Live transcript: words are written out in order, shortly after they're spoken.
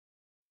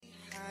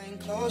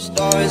Closed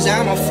doors,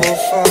 I'm a fool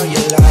for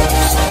your love.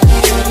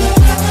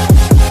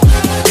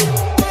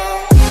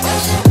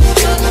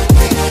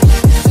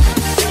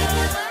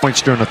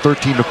 Points during a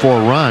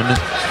 13-4 run,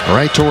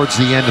 right towards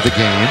the end of the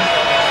game.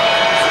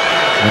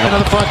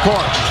 Into the front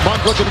court.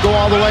 Monk looking to go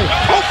all the way.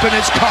 Open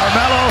is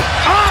Carmelo.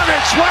 On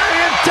its way,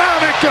 and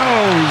down it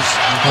goes.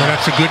 Oh,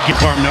 that's a good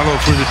Carmelo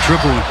for the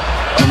triple.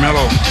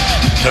 Carmelo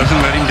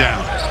doesn't let him down.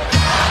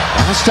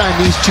 Last time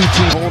these two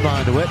teams hold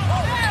on to it.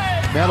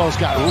 Melo's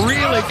got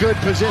really good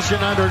position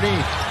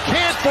underneath.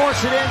 Can't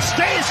force it in,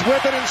 stays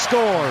with it and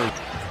scores.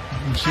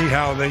 You see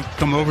how they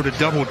come over to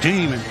double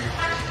team, and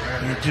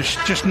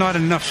just not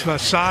enough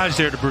size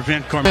there to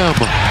prevent Carmelo.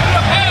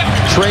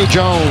 Trey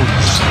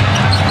Jones.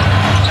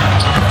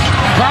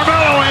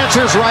 Carmelo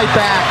answers right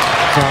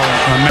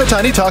back.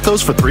 Tiny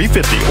tacos for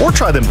 $3.50 or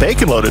try them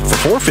bacon loaded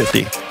for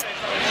 $4.50.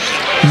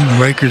 The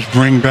Lakers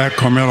bring back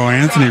Carmelo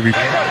Anthony.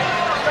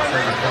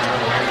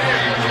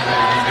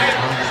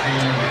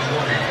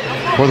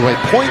 By the way,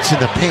 points in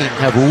the paint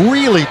have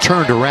really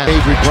turned around.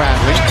 Avery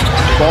Bradley,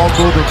 ball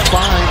moving,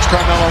 finds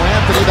Carmelo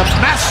Anthony, the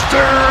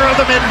master of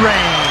the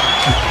mid-range.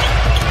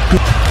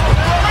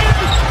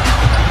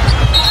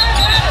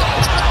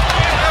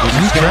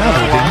 He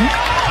traveled, didn't he?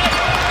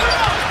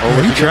 Oh,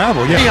 he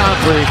traveled, yeah.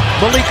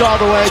 Malik all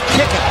the way,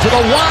 kick it to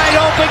the wide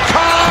open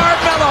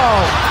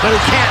Carmelo, but he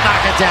can't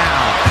knock it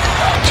down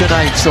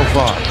tonight so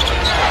far.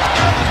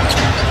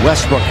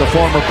 Westbrook, the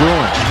former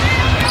Bruin.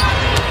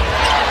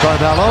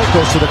 Carmelo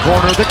goes to the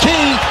corner of the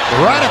key,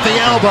 right at the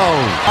elbow.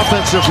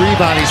 Offensive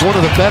rebound. He's one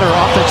of the better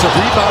offensive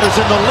rebounders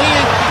in the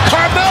league.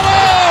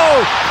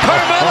 Carmelo!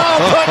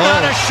 Carmelo putting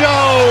on a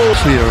show.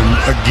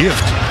 A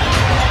gift.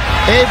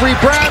 Avery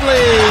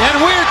Bradley,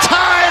 and we're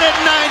tied at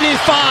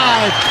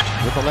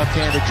 95. With the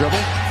left-handed dribble,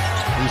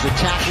 he's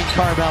attacking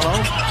Carmelo.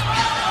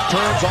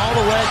 Turns all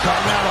the way.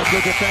 Carmelo,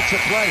 good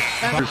defensive play.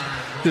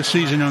 This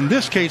season, on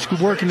this case,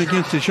 working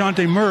against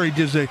DeJounte Murray,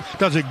 does a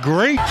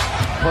great.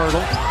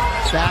 Hurdle.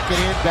 Back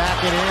it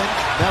in.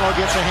 Melo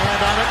gets a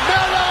hand on it.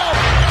 Melo!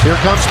 Here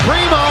comes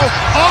Primo.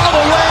 All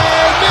the way.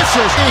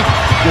 Misses.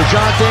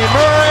 DeJounte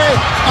Murray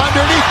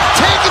underneath.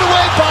 Taken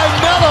away by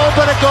Melo,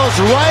 but it goes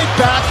right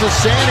back to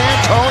San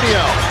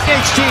Antonio.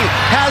 HT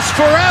has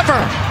forever.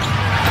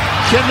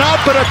 Cannot,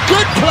 but a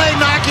good play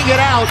knocking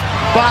it out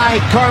by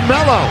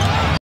Carmelo.